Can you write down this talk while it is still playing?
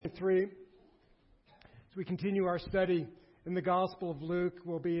3. As we continue our study in the Gospel of Luke,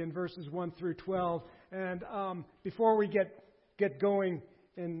 we'll be in verses 1 through 12. And before we get going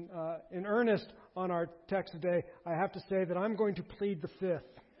in earnest on our text today, I have to say that I'm going to plead the fifth.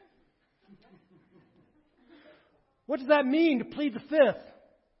 What does that mean, to plead the fifth?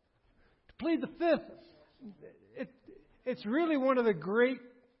 To plead the fifth, it's really one of the great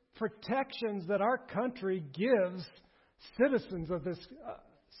protections that our country gives citizens of this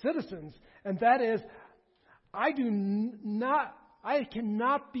citizens, and that is, I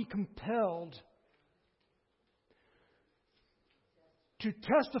cannot be compelled to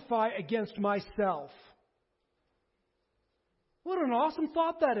testify against myself. What an awesome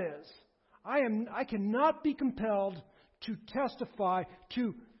thought that is. I cannot be compelled to testify,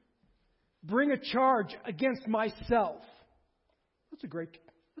 to bring a charge against myself. That's a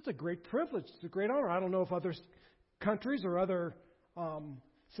great privilege. It's a great honor. I don't know if other countries or other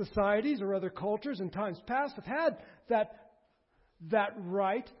societies or other cultures in times past have had that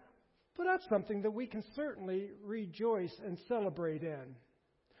right, but that's something that we can certainly rejoice and celebrate in.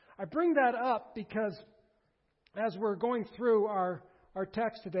 I bring that up because as we're going through our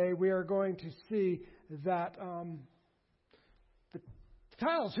text today, we are going to see that the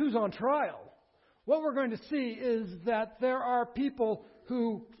title is Who's on Trial? What we're going to see is that there are people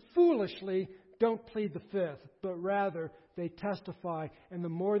who foolishly don't plead the fifth, but rather they testify. And the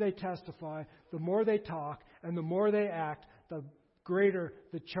more they testify, the more they talk, and the more they act, the greater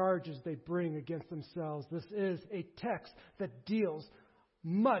the charges they bring against themselves. This is a text that deals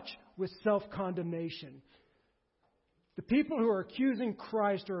much with self-condemnation. The people who are accusing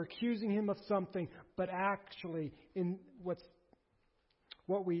Christ are accusing Him of something, but actually, in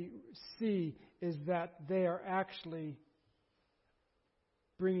what we see is that they are actually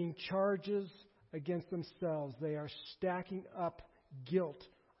bringing charges against themselves. They are stacking up guilt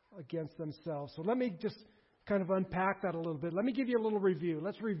against themselves. So let me just kind of unpack that a little bit. Let me give you a little review.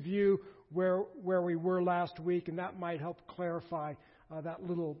 Let's review where we were last week, and that might help clarify that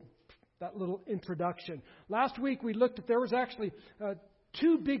little introduction. Last week we looked at, there was actually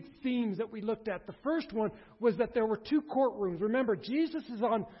two big themes that we looked at. The first one was that there were two courtrooms. Remember, Jesus is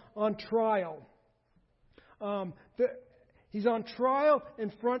on trial. He's on trial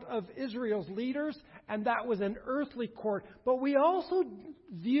in front of Israel's leaders, and that was an earthly court. But we also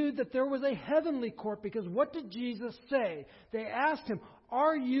viewed that there was a heavenly court, because what did Jesus say? They asked Him,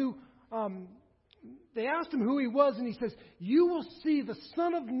 they asked Him who He was, and He says, "You will see the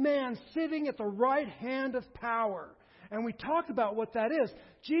Son of Man sitting at the right hand of power." And we talked about what that is.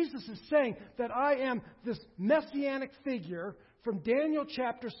 Jesus is saying that I am this messianic figure from Daniel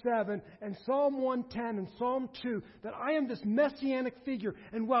chapter 7 and Psalm 110 and Psalm 2, that I am this messianic figure.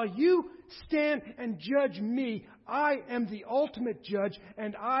 And while you stand and judge me, I am the ultimate judge,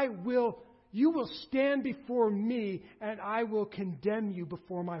 and you will stand before me, and I will condemn you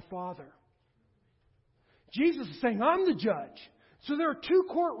before my Father. Jesus is saying, I'm the judge. So there are two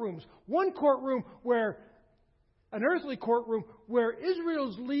courtrooms. One courtroom an earthly courtroom where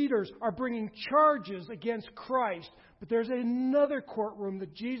Israel's leaders are bringing charges against Christ. But there's another courtroom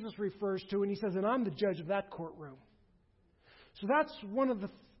that Jesus refers to, and He says, and I'm the judge of that courtroom. So that's one of the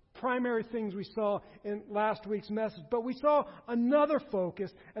primary things we saw in last week's message. But we saw another focus,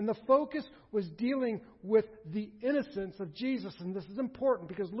 and the focus was dealing with the innocence of Jesus. And this is important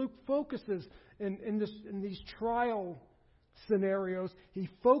because Luke focuses in these trial scenarios, he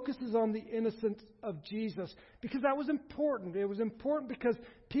focuses on the innocence of Jesus, because that was important. It was important because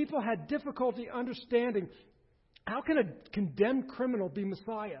people had difficulty understanding, how can a condemned criminal be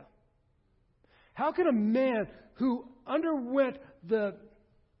Messiah? How can a man who underwent the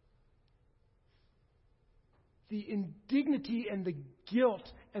indignity and the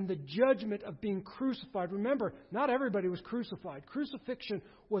guilt and the judgment of being crucified? Remember, not everybody was crucified. Crucifixion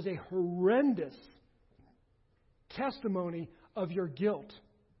was a horrendous testimony of your guilt.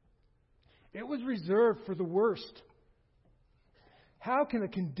 It was reserved for the worst. How can a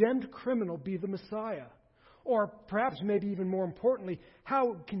condemned criminal be the Messiah? Or perhaps maybe even more importantly,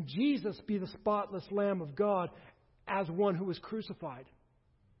 how can Jesus be the spotless Lamb of God as one who was crucified?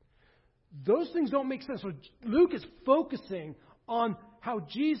 Those things don't make sense. So Luke is focusing on how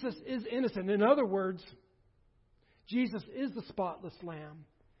Jesus is innocent. In other words, Jesus is the spotless Lamb.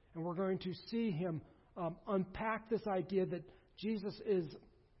 And we're going to see him unpack this idea that Jesus is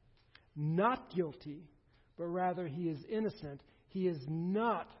not guilty, but rather He is innocent. He is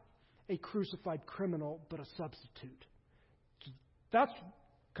not a crucified criminal, but a substitute. That's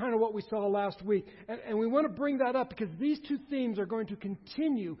kind of what we saw last week. And we want to bring that up because these two themes are going to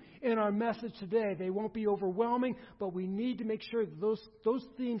continue in our message today. They won't be overwhelming, but we need to make sure that those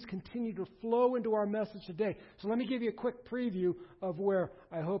themes continue to flow into our message today. So let me give you a quick preview of where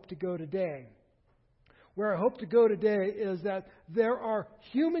I hope to go today. Where I hope to go today is that there are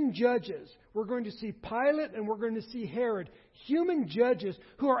human judges. We're going to see Pilate and we're going to see Herod. Human judges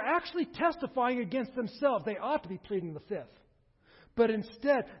who are actually testifying against themselves. They ought to be pleading the fifth. But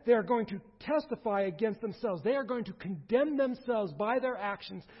instead, they are going to testify against themselves. They are going to condemn themselves by their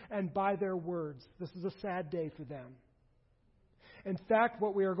actions and by their words. This is a sad day for them. In fact,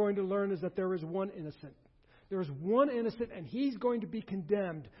 what we are going to learn is that there is one innocent. There is one innocent, and he's going to be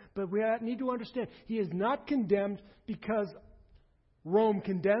condemned. But we need to understand, he is not condemned because Rome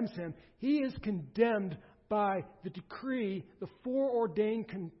condemns him. He is condemned by the decree, the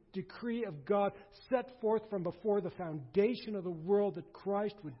foreordained decree of God set forth from before the foundation of the world, that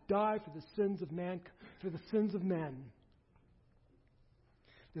Christ would die for the sins of man, for the sins of men.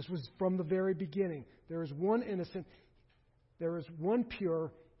 This was from the very beginning. There is one innocent. There is one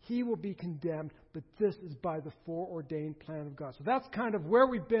pure. He will be condemned, but this is by the foreordained plan of God. So that's kind of where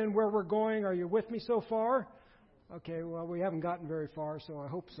we've been, where we're going. Are you with me so far? Okay, well, we haven't gotten very far, so I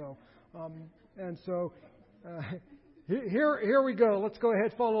hope so. Here we go. Let's go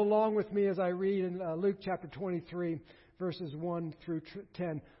ahead, follow along with me as I read in Luke chapter 23, verses 1 through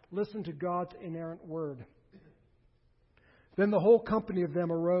 10. Listen to God's inerrant word. Then the whole company of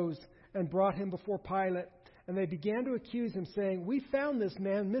them arose and brought him before Pilate. And they began to accuse him, saying, "We found this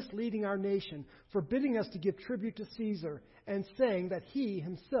man misleading our nation, forbidding us to give tribute to Caesar, and saying that he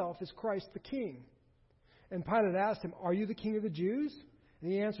himself is Christ the King." And Pilate asked him, "Are you the King of the Jews?"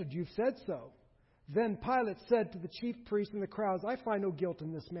 And he answered, "You've said so." Then Pilate said to the chief priests and the crowds, "I find no guilt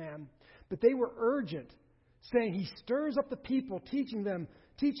in this man." But they were urgent, saying, "He stirs up the people, teaching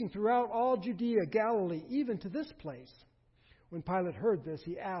throughout all Judea, Galilee, even to this place." When Pilate heard this,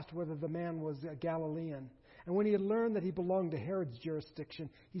 he asked whether the man was a Galilean. And when he had learned that he belonged to Herod's jurisdiction,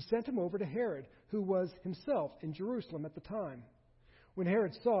 he sent him over to Herod, who was himself in Jerusalem at the time. When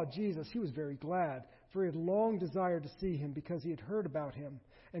Herod saw Jesus, he was very glad, for he had long desired to see him because he had heard about him,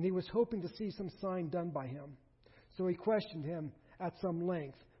 and he was hoping to see some sign done by him. So he questioned him at some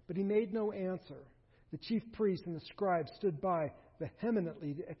length, but he made no answer. The chief priests and the scribes stood by,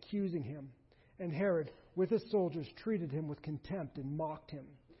 vehemently accusing him. And Herod, with his soldiers, treated him with contempt and mocked him.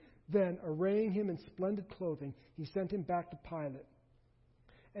 Then, arraying him in splendid clothing, he sent him back to Pilate.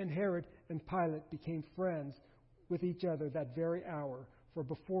 And Herod and Pilate became friends with each other that very hour, for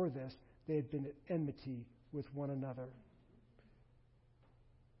before this they had been at enmity with one another.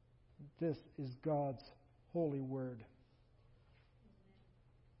 This is God's holy word.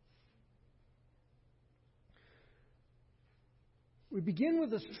 We begin with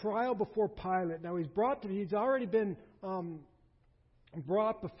this trial before Pilate. Now he's already been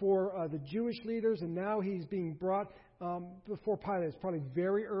brought before the Jewish leaders, and now he's being brought before Pilate. It's probably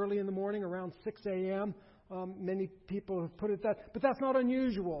very early in the morning, around 6 a.m. Many people have put it that, but that's not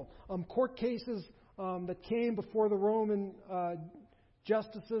unusual. Court cases that came before the Roman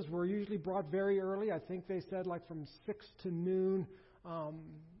justices were usually brought very early. I think they said like from 6 to noon.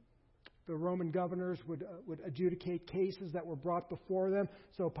 The Roman governors would adjudicate cases that were brought before them.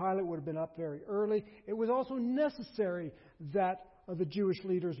 So Pilate would have been up very early. It was also necessary that the Jewish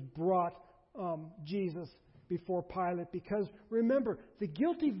leaders brought Jesus before Pilate because, remember, the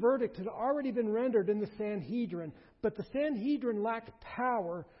guilty verdict had already been rendered in the Sanhedrin, but the Sanhedrin lacked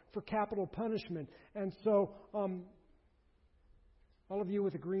power for capital punishment. And so, all of you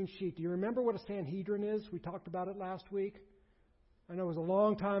with a green sheet, do you remember what a Sanhedrin is? We talked about it last week. I know it was a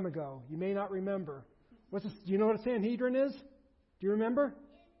long time ago. You may not remember. Do you know what a Sanhedrin is? Do you remember?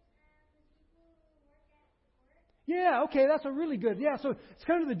 Yeah, okay, that's a really good. Yeah, so it's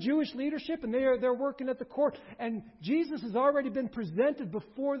kind of the Jewish leadership, and they're working at the court. And Jesus has already been presented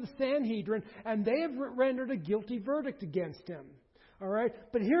before the Sanhedrin, and they have rendered a guilty verdict against him. All right?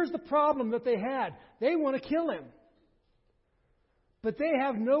 But here's the problem that they had. They want to kill him. But they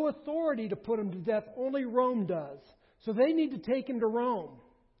have no authority to put him to death. Only Rome does. So they need to take him to Rome.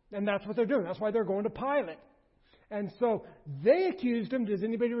 And that's what they're doing. That's why they're going to Pilate. And so they accused him. Does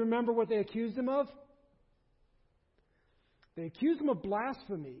anybody remember what they accused him of? They accused him of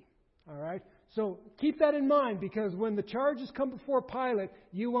blasphemy. All right? So keep that in mind, because when the charges come before Pilate,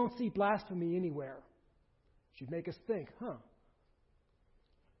 you won't see blasphemy anywhere. Should make us think, I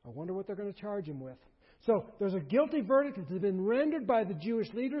wonder what they're going to charge him with. So there's a guilty verdict that has been rendered by the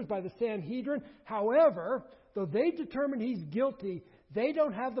Jewish leaders, by the Sanhedrin. However, though they determine he's guilty, they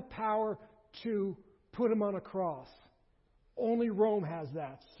don't have the power to put him on a cross. Only Rome has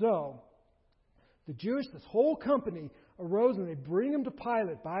that. So, this whole company arose and they bring him to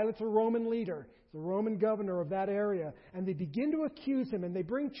Pilate. Pilate's a Roman leader, the Roman governor of that area, and they begin to accuse him and they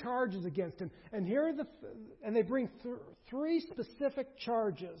bring charges against him. And they bring three specific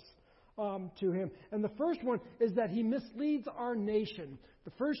charges to him. And the first one is that he misleads our nation.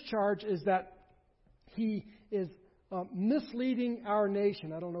 The first charge is that he is misleading our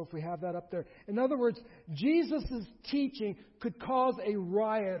nation. I don't know if we have that up there. In other words, Jesus' teaching could cause a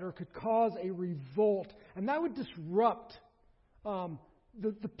riot or could cause a revolt, and that would disrupt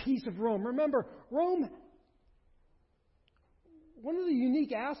the peace of Rome. Remember, Rome, one of the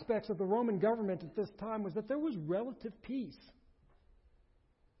unique aspects of the Roman government at this time was that there was relative peace.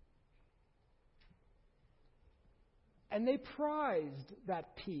 And they prized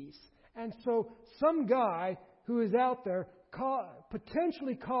that peace. And so some guy who is out there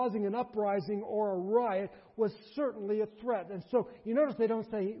potentially causing an uprising or a riot was certainly a threat. And so you notice they don't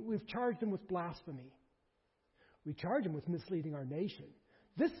say, we've charged him with blasphemy. We charge him with misleading our nation.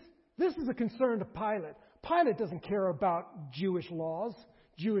 This is a concern to Pilate. Pilate doesn't care about Jewish laws,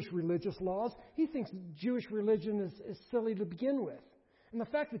 Jewish religious laws. He thinks Jewish religion is silly to begin with. And the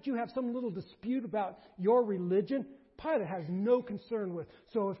fact that you have some little dispute about your religion, Pilate has no concern with.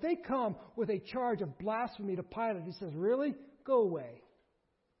 So if they come with a charge of blasphemy to Pilate, he says, really? Go away.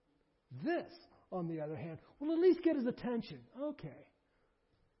 This, on the other hand, will at least get his attention. Okay.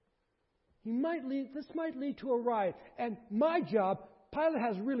 This might lead to a riot. And my job, Pilate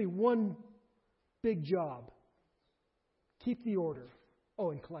has really one big job. Keep the order. Oh,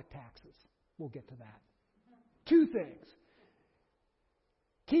 and collect taxes. We'll get to that. Two things.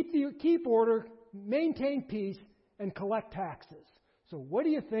 Keep order, maintain peace, and collect taxes. So what do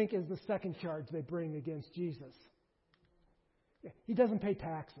you think is the second charge they bring against Jesus? He doesn't pay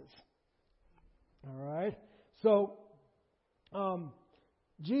taxes. All right? So,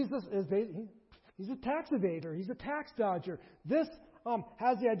 Jesus he's a tax evader. He's a tax dodger. This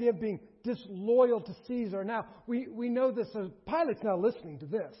has the idea of being disloyal to Caesar. Now, we know this. Pilate's now listening to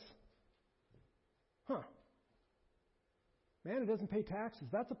this. Man, he doesn't pay taxes.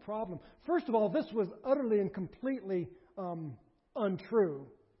 That's a problem. First of all, this was utterly and completely untrue.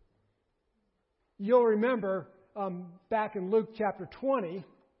 You'll remember back in Luke chapter 20,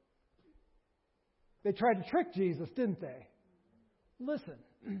 they tried to trick Jesus, didn't they? Listen,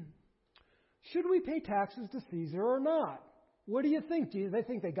 should we pay taxes to Caesar or not? What do you think, Jesus? They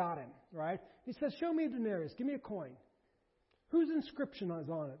think they got him, right? He says, show me a denarius. Give me a coin. Whose inscription is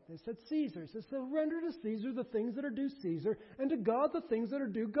on it? They said, Caesar. He says, so render to Caesar the things that are due Caesar, and to God the things that are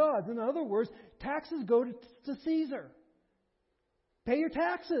due God. In other words, taxes go to Caesar. Pay your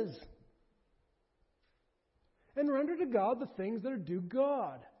taxes. And render to God the things that are due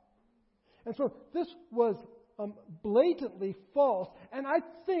God. And so this was blatantly false. And I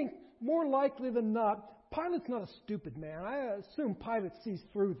think, more likely than not, Pilate's not a stupid man. I assume Pilate sees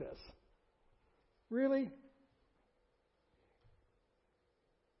through this. Really?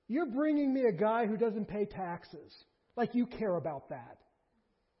 You're bringing me a guy who doesn't pay taxes. Like you care about that.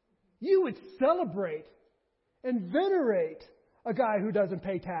 You would celebrate and venerate a guy who doesn't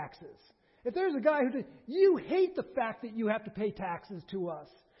pay taxes. If there's a guy you hate the fact that you have to pay taxes to us.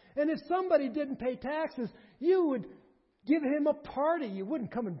 And if somebody didn't pay taxes, you would give him a party. You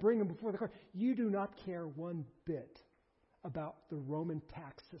wouldn't come and bring him before the court. You do not care one bit about the Roman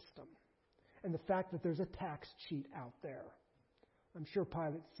tax system and the fact that there's a tax cheat out there. I'm sure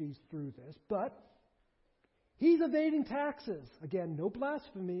Pilate sees through this, but he's evading taxes. Again, no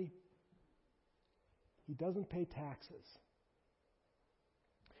blasphemy. He doesn't pay taxes.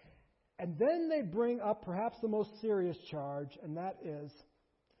 And then they bring up perhaps the most serious charge, and that is,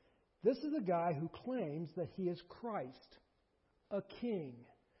 this is a guy who claims that he is Christ, a king.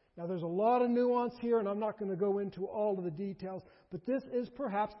 Now, there's a lot of nuance here, and I'm not going to go into all of the details, but this is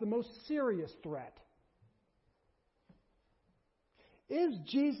perhaps the most serious threat. Is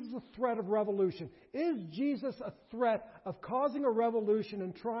Jesus a threat of revolution? Is Jesus a threat of causing a revolution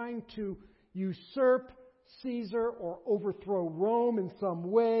and trying to usurp Caesar or overthrow Rome in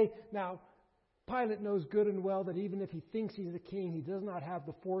some way? Now, Pilate knows good and well that even if he thinks he's a king, he does not have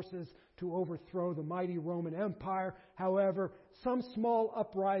the forces to overthrow the mighty Roman Empire. However, some small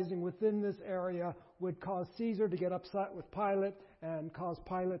uprising within this area would cause Caesar to get upset with Pilate and cause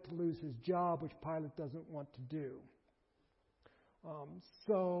Pilate to lose his job, which Pilate doesn't want to do.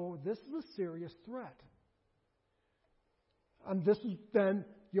 So this is a serious threat. And this is then,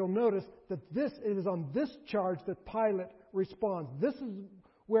 you'll notice that it is on this charge that Pilate responds. This is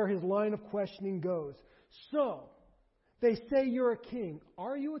where his line of questioning goes. So, they say you're a king.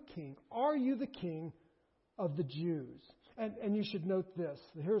 Are you a king? Are you the king of the Jews? And you should note this.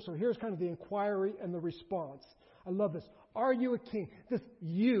 Here's kind of the inquiry and the response. I love this. Are you a king? This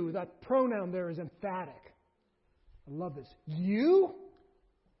you, that pronoun there is emphatic. I love this. You?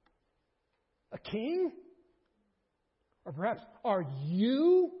 A king? Or perhaps, are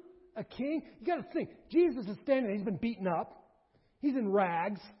you a king? You got to think. Jesus is standing there. He's been beaten up. He's in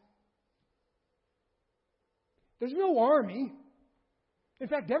rags. There's no army. In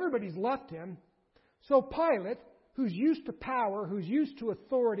fact, everybody's left him. So Pilate, who's used to power, who's used to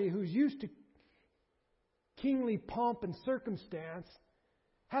authority, who's used to kingly pomp and circumstance,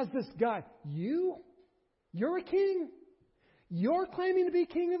 has this guy. You're a king? You're claiming to be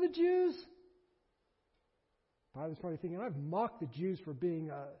king of the Jews? Pilate's probably thinking, I've mocked the Jews for being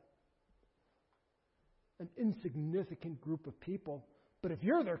an insignificant group of people. But if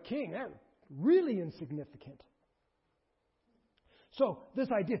you're their king, they're really insignificant. So this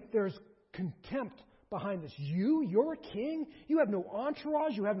idea, there's contempt behind this. You're a king? You have no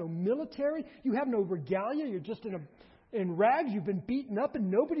entourage. You have no military. You have no regalia. You're just in rags. You've been beaten up and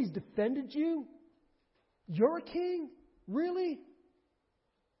nobody's defended you. You're a king? Really?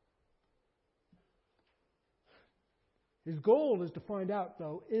 His goal is to find out,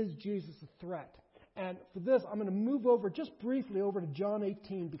 though, is Jesus a threat? And for this, I'm going to move over just briefly over to John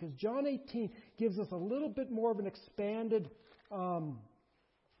 18, because John 18 gives us a little bit more of an expanded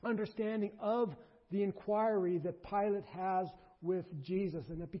understanding of the inquiry that Pilate has with Jesus.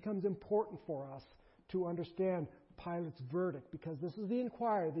 And it becomes important for us to understand Pilate's verdict, because this is the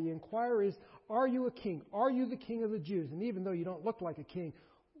inquiry. The inquiry is, are you a king? Are you the king of the Jews? And even though you don't look like a king,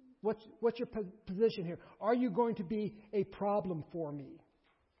 what's your position here? Are you going to be a problem for me?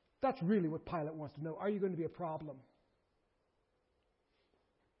 That's really what Pilate wants to know. Are you going to be a problem?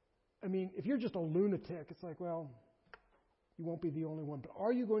 I mean, if you're just a lunatic, it's like, well, you won't be the only one. But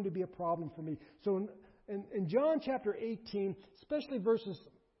are you going to be a problem for me? So in John chapter 18, especially verses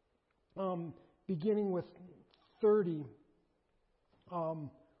beginning with 30,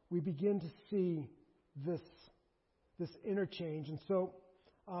 we begin to see this interchange. And so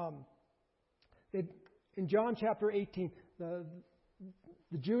in John chapter 18,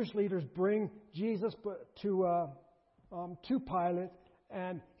 the Jewish leaders bring Jesus to Pilate,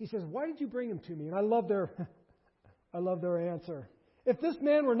 and he says, "Why did you bring him to me?" And I love their answer. If this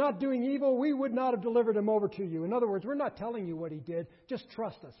man were not doing evil, we would not have delivered him over to you. In other words, we're not telling you what he did. Just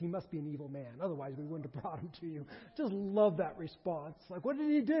trust us. He must be an evil man. Otherwise, we wouldn't have brought him to you. Just love that response. Like, what did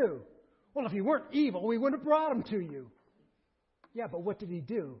he do? Well, if he weren't evil, we wouldn't have brought him to you. Yeah, but what did he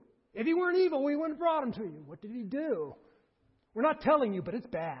do? If he weren't evil, we wouldn't have brought him to you. What did he do? We're not telling you, but it's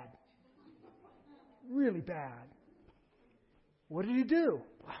bad. Really bad. What did he do?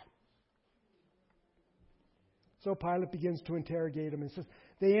 So Pilate begins to interrogate him and says,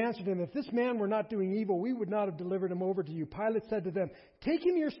 they answered him, if this man were not doing evil, we would not have delivered him over to you. Pilate said to them, take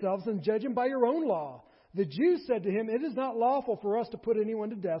him yourselves and judge him by your own law. The Jews said to him, it is not lawful for us to put anyone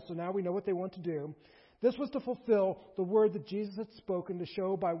to death. So now we know what they want to do. This was to fulfill the word that Jesus had spoken to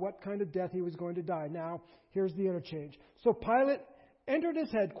show by what kind of death he was going to die. Now, here's the interchange. So Pilate entered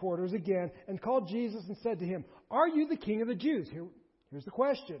his headquarters again and called Jesus and said to him, are you the king of the Jews? Here's the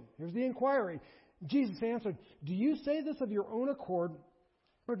question. Here's the inquiry. Jesus answered, do you say this of your own accord,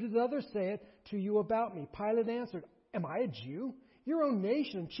 or did others say it to you about me? Pilate answered, am I a Jew? Your own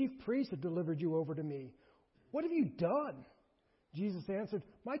nation and chief priests have delivered you over to me. What have you done? Jesus answered,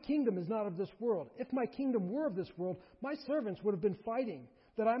 my kingdom is not of this world. If my kingdom were of this world, my servants would have been fighting,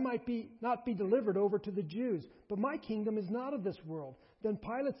 that I might not be delivered over to the Jews. But my kingdom is not of this world. Then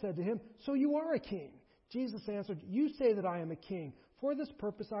Pilate said to him, so you are a king. Jesus answered, you say that I am a king. For this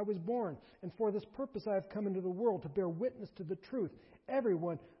purpose I was born, and for this purpose I have come into the world, to bear witness to the truth.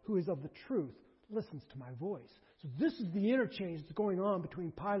 Everyone who is of the truth listens to my voice. So this is the interchange that's going on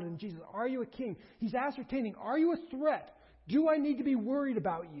between Pilate and Jesus. Are you a king? He's ascertaining, are you a threat? Do I need to be worried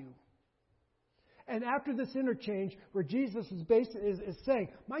about you? And after this interchange, where Jesus is saying,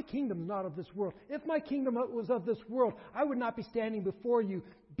 my kingdom is not of this world. If my kingdom was of this world, I would not be standing before you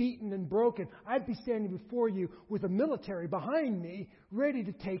beaten and broken. I'd be standing before you with a military behind me, ready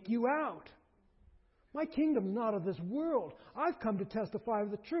to take you out. My kingdom is not of this world. I've come to testify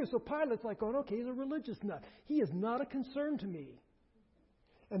of the truth. So Pilate's like going, okay, he's a religious nut. He is not a concern to me.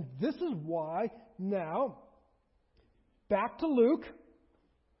 And this is why now, back to Luke,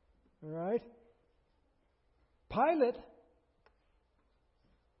 all right? Pilate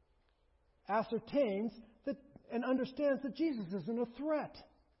ascertains that and understands that Jesus isn't a threat.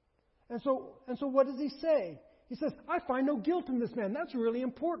 And so what does he say? He says, I find no guilt in this man. That's really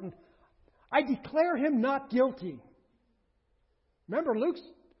important. I declare him not guilty. Remember, Luke's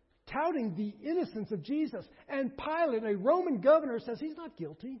touting the innocence of Jesus. And Pilate, a Roman governor, says he's not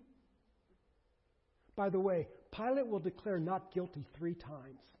guilty. By the way, Pilate will declare not guilty 3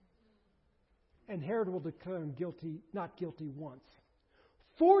 times. And Herod will declare him guilty, not guilty once.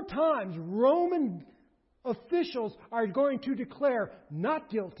 4 times Roman officials are going to declare not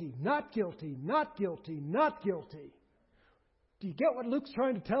guilty, not guilty, not guilty, not guilty. Do you get what Luke's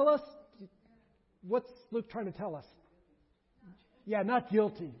trying to tell us? What's Luke trying to tell us? Yeah, not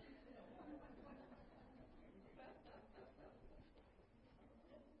guilty.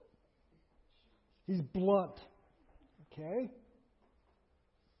 He's blunt. Okay?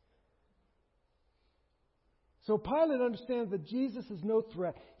 So Pilate understands that Jesus is no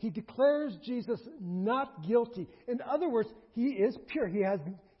threat. He declares Jesus not guilty. In other words, he is pure. He has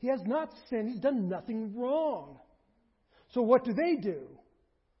not sinned. He's done nothing wrong. So what do?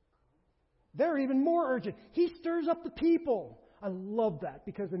 They're even more urgent. He stirs up the people. I love that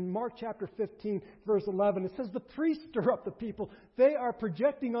because in Mark chapter 15, verse 11, it says the priests stir up the people. They are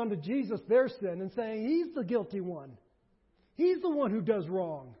projecting onto Jesus their sin and saying he's the guilty one. He's the one who does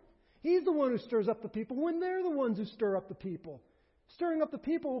wrong. He's the one who stirs up the people when they're the ones who stir up the people. Stirring up the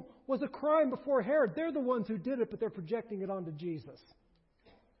people was a crime before Herod. They're the ones who did it, but they're projecting it onto Jesus.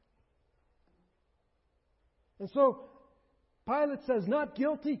 And so Pilate says, not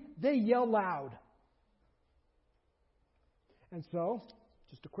guilty. They yell loud. And so,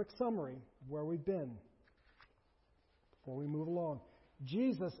 just a quick summary of where we've been before we move along.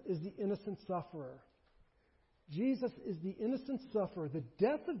 Jesus is the innocent sufferer. Jesus is the innocent sufferer. The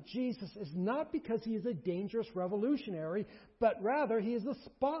death of Jesus is not because he is a dangerous revolutionary, but rather he is the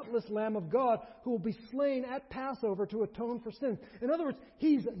spotless Lamb of God who will be slain at Passover to atone for sins. In other words,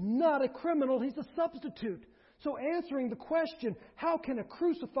 he's not a criminal, he's a substitute. So answering the question, how can a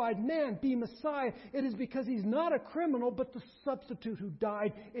crucified man be Messiah? It is because he's not a criminal, but the substitute who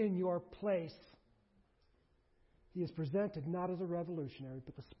died in your place. He is presented not as a revolutionary,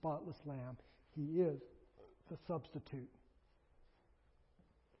 but the spotless Lamb. He is the substitute.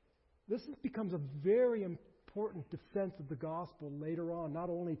 This becomes a very important defense of the gospel later on. Not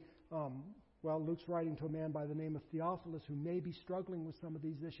only, Luke's writing to a man by the name of Theophilus who may be struggling with some of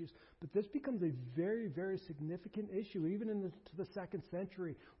these issues, but this becomes a very, very significant issue, even into the 2nd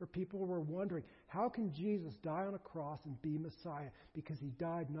century, where people were wondering, how can Jesus die on a cross and be Messiah? Because he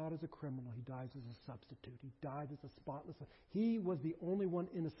died not as a criminal, he dies as a substitute. He died as a spotless. He was the only one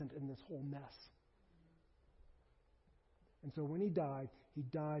innocent in this whole mess. And so when he died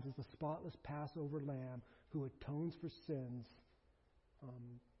as the spotless Passover lamb who atones for sins.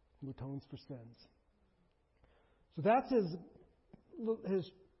 So that's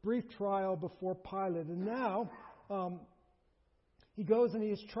his brief trial before Pilate. And now he goes and he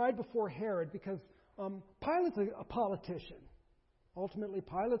is tried before Herod because Pilate's a politician. Ultimately,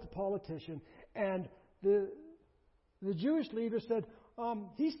 Pilate's a politician. And the Jewish leader said,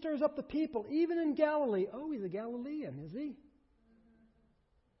 he stirs up the people, even in Galilee. Oh, he's a Galilean, is he?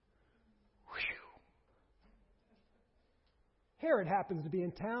 Whew. Herod happens to be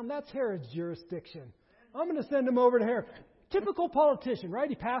in town. That's Herod's jurisdiction. I'm going to send him over to Herod. Typical politician, right?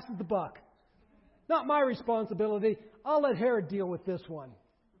 He passes the buck. Not my responsibility. I'll let Herod deal with this one.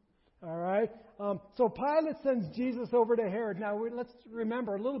 All right? So Pilate sends Jesus over to Herod. Now, let's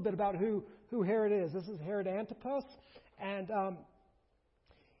remember a little bit about who Herod is. This is Herod Antipas. And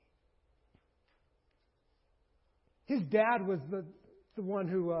his dad was the one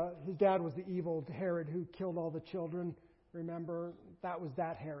who, his dad was the evil Herod who killed all the children. Remember, that was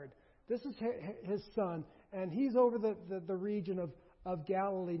that Herod. This is his son, and he's over the region of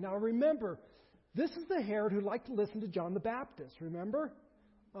Galilee. Now remember, this is the Herod who liked to listen to John the Baptist, remember?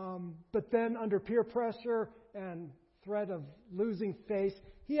 But then under peer pressure and threat of losing face,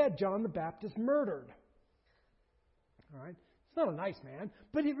 he had John the Baptist murdered. All right? He's not a nice man.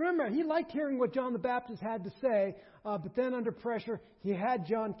 But remember, he liked hearing what John the Baptist had to say, but then under pressure, he had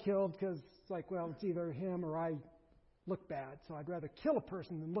John killed because it's like, well, it's either him or I look bad, so I'd rather kill a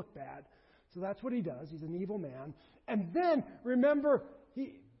person than look bad. So that's what he does. He's an evil man. And then, remember,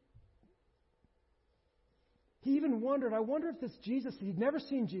 he even wondered, I wonder if this Jesus, he'd never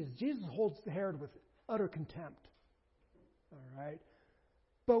seen Jesus. Jesus holds Herod with utter contempt. All right?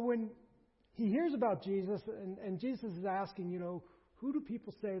 But when he hears about Jesus, and Jesus is asking, who do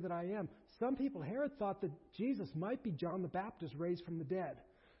people say that I am? Some people, Herod thought that Jesus might be John the Baptist raised from the dead.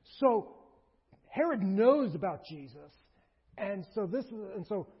 So Herod knows about Jesus. And so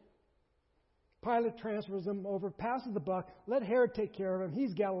Pilate transfers him over, passes the buck, let Herod take care of him.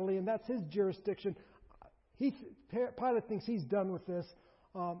 He's Galilean, that's his jurisdiction. Pilate thinks he's done with this,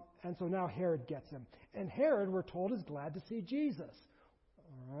 and so now Herod gets him. And Herod, we're told, is glad to see Jesus.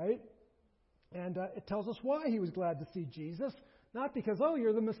 All right? And it tells us why he was glad to see Jesus. Not because, oh,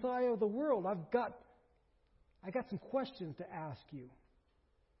 you're the Messiah of the world. I got some questions to ask you.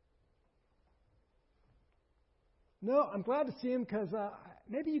 No, I'm glad to see him because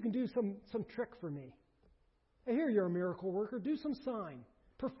maybe you can do some trick for me. I hear you're a miracle worker. Do some sign.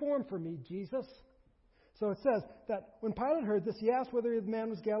 Perform for me, Jesus. So it says that when Pilate heard this, he asked whether the man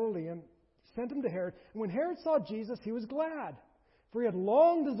was Galilean. He sent him to Herod. And when Herod saw Jesus, he was glad, for he had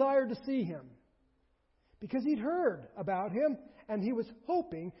long desired to see him, because he'd heard about him, and he was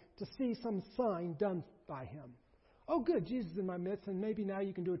hoping to see some sign done by him. Oh, good, Jesus is in my midst, and maybe now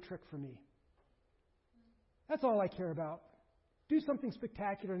you can do a trick for me. That's all I care about. Do something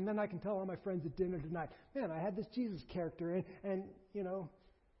spectacular, and then I can tell all my friends at dinner tonight, man, I had this Jesus character, and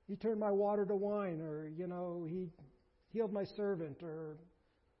he turned my water to wine, or, he healed my servant, or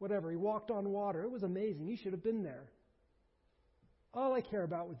whatever. He walked on water. It was amazing. You should have been there. All I care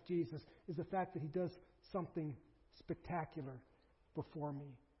about with Jesus is the fact that he does something spectacular before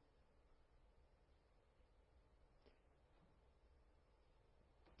me.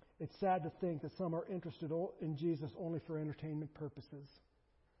 It's sad to think that some are interested in Jesus only for entertainment purposes.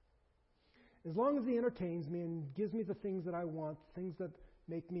 As long as he entertains me and gives me the things that I want, things that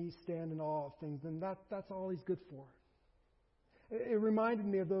make me stand in awe of things, then that's all he's good for. It reminded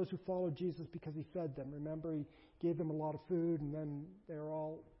me of those who followed Jesus because he fed them. Remember, he gave them a lot of food, and then they were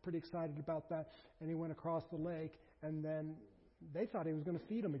all pretty excited about that. And he went across the lake, and then they thought he was going to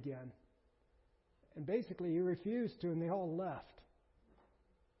feed them again. And basically, he refused to, and they all left.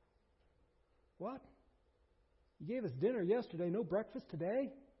 What? You gave us dinner yesterday, no breakfast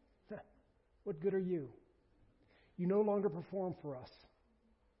today? What good are you? You no longer perform for us.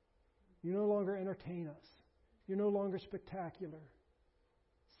 You no longer entertain us. You're no longer spectacular.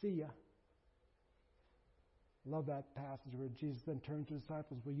 See ya. Love that passage where Jesus then turned to the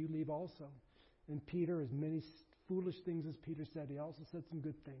disciples, will you leave also? And Peter, as many foolish things as Peter said, he also said some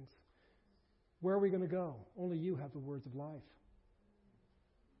good things. Where are we going to go? Only you have the words of life.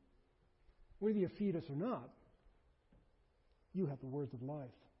 Whether you feed us or not, you have the words of life.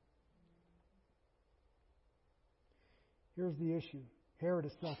 Here's the issue. Herod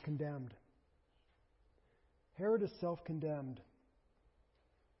is self-condemned. Herod is self-condemned.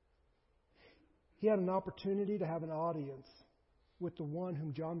 He had an opportunity to have an audience with the one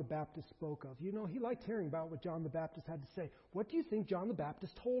whom John the Baptist spoke of. He liked hearing about what John the Baptist had to say. What do you think John the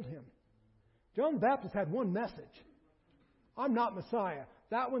Baptist told him? John the Baptist had one message. I'm not Messiah.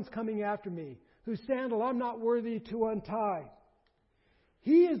 That one's coming after me, whose sandal I'm not worthy to untie.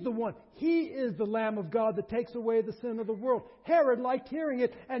 He is the one. He is the Lamb of God that takes away the sin of the world. Herod liked hearing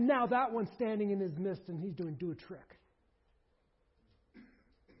it, and now that one's standing in his midst, and he's doing do a trick.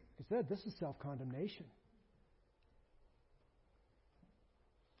 He said, this is self-condemnation.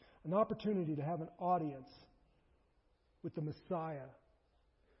 An opportunity to have an audience with the Messiah.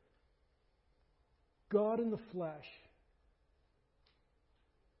 God in the flesh.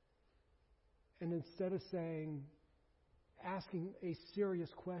 And instead of asking a serious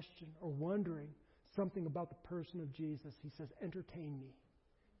question or wondering something about the person of Jesus, he says, entertain me,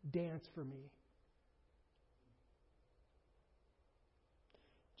 dance for me.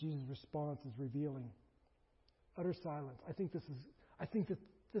 Jesus' response is revealing. Utter silence. I think that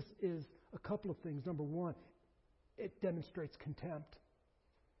this is a couple of things. Number one, it demonstrates contempt.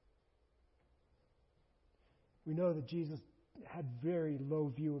 We know that Jesus had very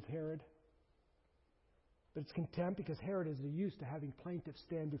low view of Herod. But it's contempt because Herod is used to having plaintiffs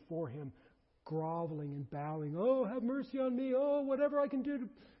stand before him, groveling and bowing. Oh, have mercy on me. Oh, whatever I can do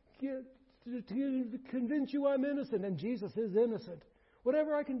to convince you I'm innocent. And Jesus is innocent.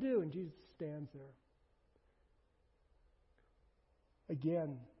 Whatever I can do. And Jesus stands there.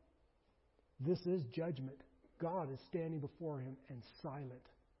 Again, this is judgment. God is standing before him and silent.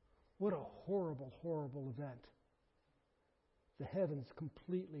 What a horrible, horrible event. The heavens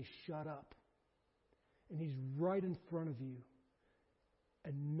completely shut up. And he's right in front of you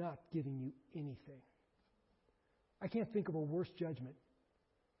and not giving you anything. I can't think of a worse judgment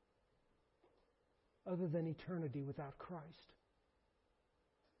other than eternity without Christ.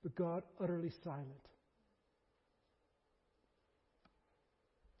 But God utterly silent.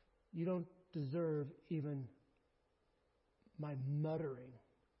 You don't deserve even my muttering.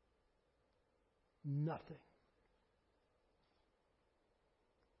 Nothing.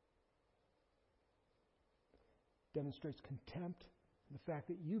 Demonstrates contempt and the fact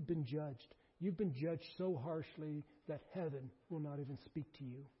that you've been judged. You've been judged so harshly that heaven will not even speak to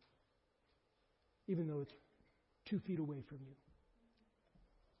you, even though it's 2 feet away from you.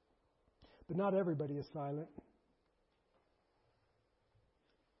 But not everybody is silent.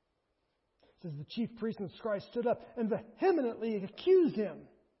 It says the chief priests and the scribes stood up and vehemently accused him.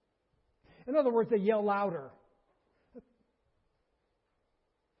 In other words, they yell louder.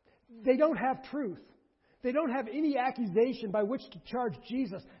 They don't have truth. They don't have any accusation by which to charge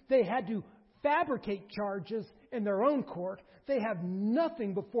Jesus. They had to fabricate charges in their own court. They have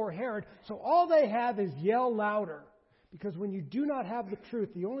nothing before Herod, so all they have is yell louder. Because when you do not have the truth,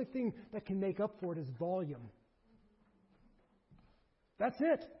 the only thing that can make up for it is volume. That's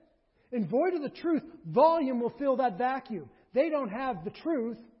it. In void of the truth, volume will fill that vacuum. They don't have the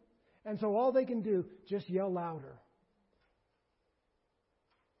truth, and so all they can do, just yell louder.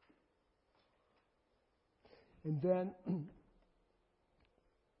 And then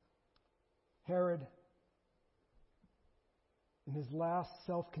Herod, in his last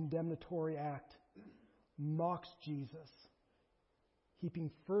self-condemnatory act, mocks Jesus,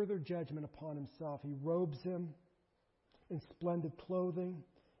 heaping further judgment upon himself. He robes him in splendid clothing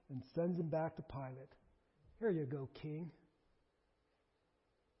and sends him back to Pilate. Here you go, king.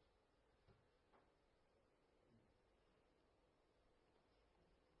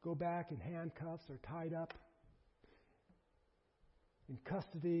 Go back in handcuffs or tied up in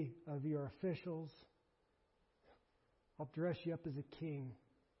custody of your officials. I'll dress you up as a king.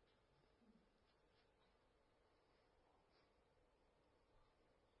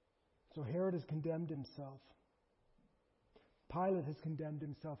 So Herod has condemned himself. Pilate has condemned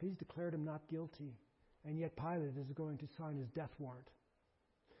himself. He's declared him not guilty. And yet Pilate is going to sign his death warrant.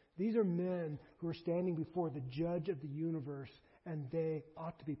 These are men who are standing before the judge of the universe, and they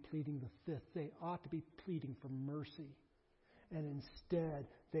ought to be pleading the fifth. They ought to be pleading for mercy. And instead,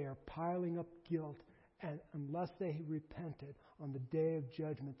 they are piling up guilt, and unless they repented, on the day of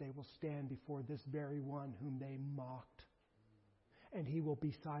judgment, they will stand before this very one whom they mocked. And he will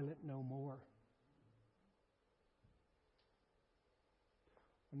be silent no more.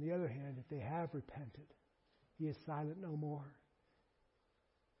 On the other hand, if they have repented, he is silent no more.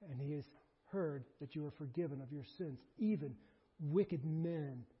 And he has heard that you are forgiven of your sins. Even wicked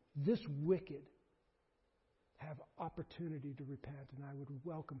men, this wicked, have opportunity to repent. And I would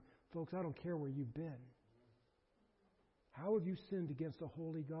welcome, folks, I don't care where you've been. How have you sinned against a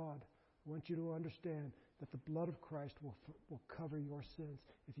holy God? I want you to understand that the blood of Christ will cover your sins.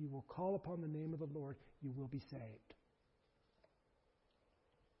 If you will call upon the name of the Lord, you will be saved.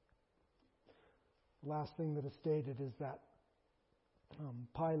 The last thing that is stated is that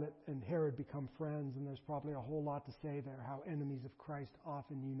Pilate and Herod become friends, and there's probably a whole lot to say there, how enemies of Christ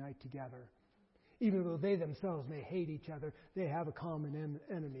often unite together. Even though they themselves may hate each other, they have a common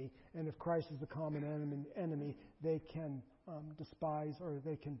enemy. And if Christ is the common enemy, they can despise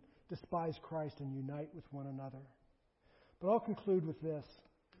Christ and unite with one another. But I'll conclude with this.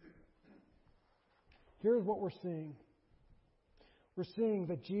 Here's what we're seeing. We're seeing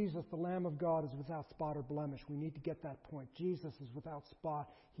that Jesus, the Lamb of God, is without spot or blemish. We need to get that point. Jesus is without spot.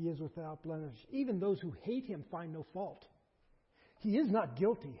 He is without blemish. Even those who hate him find no fault. He is not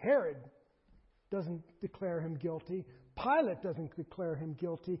guilty. Herod doesn't declare him guilty. Pilate doesn't declare him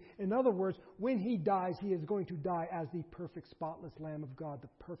guilty. In other words, when he dies, he is going to die as the perfect, spotless Lamb of God,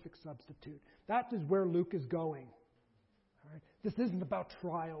 the perfect substitute. That is where Luke is going. All right? This isn't about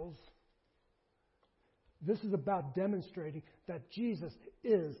trials. This is about demonstrating that Jesus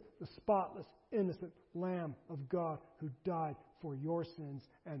is the spotless, innocent Lamb of God who died for your sins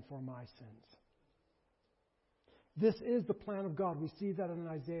and for my sins. This is the plan of God. We see that in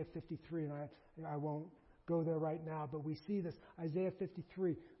Isaiah 53, and I won't go there right now, but we see this. Isaiah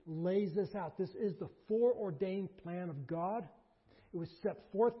 53 lays this out. This is the foreordained plan of God. It was set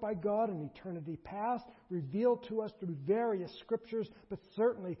forth by God in eternity past, revealed to us through various scriptures, but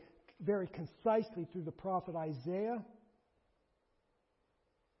certainly very concisely through the prophet Isaiah.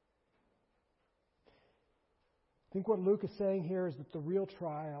 I think what Luke is saying here is that the real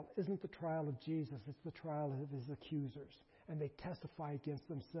trial isn't the trial of Jesus, it's the trial of his accusers. And they testify against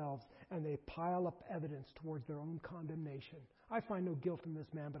themselves, and they pile up evidence towards their own condemnation. I find no guilt in this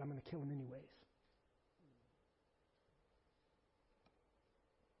man, but I'm going to kill him anyways.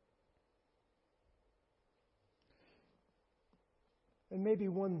 And maybe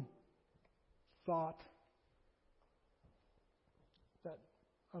one thought that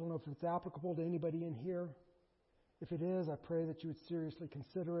I don't know if it's applicable to anybody in here. If it is, I pray that you would seriously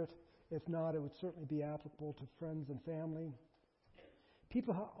consider it. If not, it would certainly be applicable to friends and family.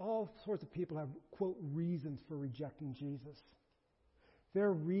 All sorts of people have, quote, reasons for rejecting Jesus.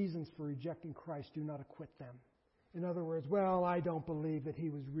 Their reasons for rejecting Christ do not acquit them. In other words, well, I don't believe that he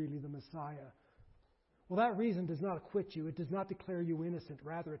was really the Messiah. Well, that reason does not acquit you. It does not declare you innocent.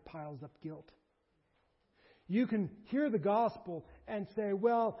 Rather, it piles up guilt. You can hear the gospel and say,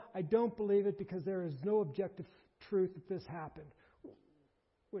 well, I don't believe it because there is no objective truth that this happened,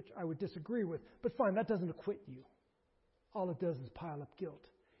 which I would disagree with. But fine, that doesn't acquit you. All it does is pile up guilt.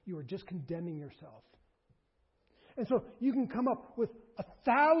 You are just condemning yourself. And so you can come up with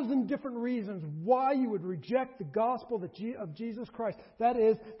 1,000 different reasons why you would reject the gospel of Jesus Christ. That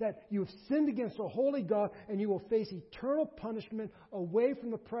is, that you have sinned against a holy God and you will face eternal punishment away from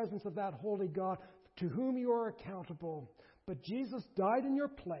the presence of that holy God to whom you are accountable. But Jesus died in your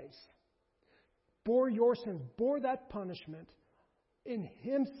place, bore your sins, bore that punishment in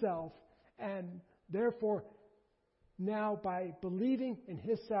Himself, and therefore now, by believing in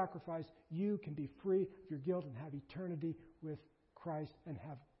His sacrifice, you can be free of your guilt and have eternity with Christ and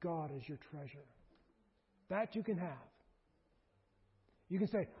have God as your treasure. That you can have. You can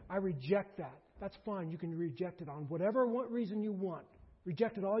say, I reject that. That's fine. You can reject it on whatever reason you want.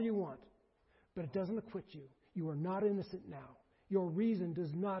 Reject it all you want. But it doesn't acquit you. You are not innocent now. Your reason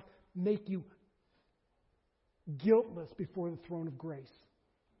does not make you guiltless before the throne of grace.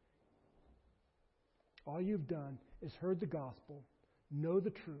 All you've done is heard the gospel, know the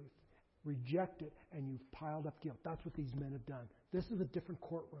truth, reject it, and you've piled up guilt. That's what these men have done. This is a different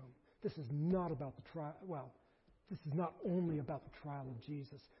courtroom. This is not about the trial. Well, this is not only about the trial of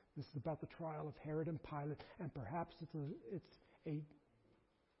Jesus. This is about the trial of Herod and Pilate, and perhaps it's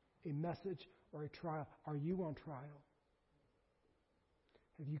a message or a trial. Are you on trial?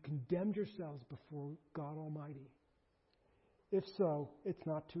 Have you condemned yourselves before God Almighty? If so, it's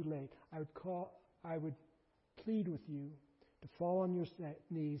not too late. I would plead with you to fall on your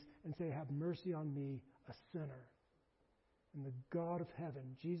knees and say, have mercy on me, a sinner. And the God of heaven,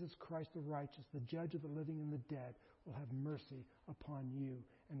 Jesus Christ the righteous, the judge of the living and the dead, will have mercy upon you,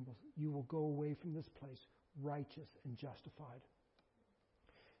 and you will go away from this place righteous and justified.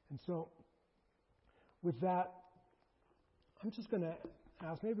 And so, with that, I'm just going to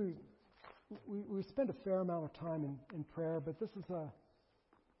ask, maybe we spend a fair amount of time in prayer, but this is